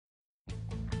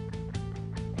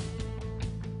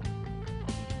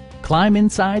Climb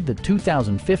inside the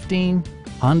 2015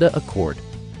 Honda Accord.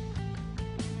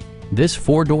 This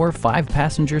four-door,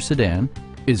 five-passenger sedan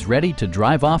is ready to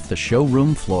drive off the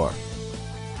showroom floor.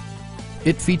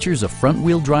 It features a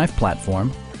front-wheel drive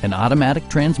platform, an automatic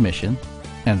transmission,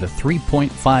 and a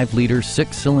 3.5-liter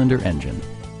six-cylinder engine.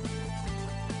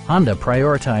 Honda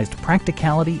prioritized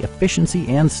practicality, efficiency,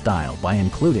 and style by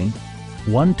including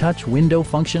one-touch window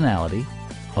functionality,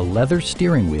 a leather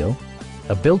steering wheel,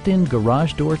 a built-in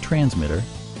garage door transmitter,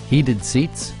 heated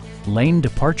seats, lane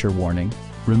departure warning,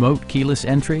 remote keyless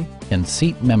entry, and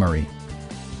seat memory.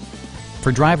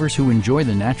 For drivers who enjoy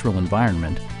the natural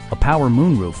environment, a power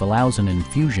moonroof allows an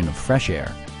infusion of fresh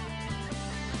air.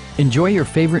 Enjoy your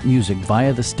favorite music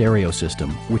via the stereo system,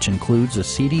 which includes a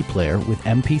CD player with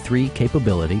MP3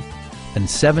 capability and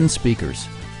 7 speakers,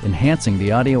 enhancing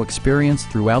the audio experience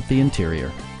throughout the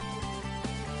interior.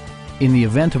 In the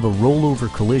event of a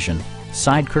rollover collision,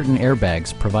 side curtain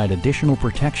airbags provide additional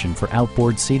protection for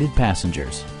outboard seated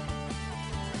passengers.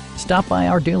 Stop by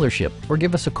our dealership or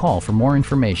give us a call for more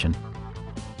information.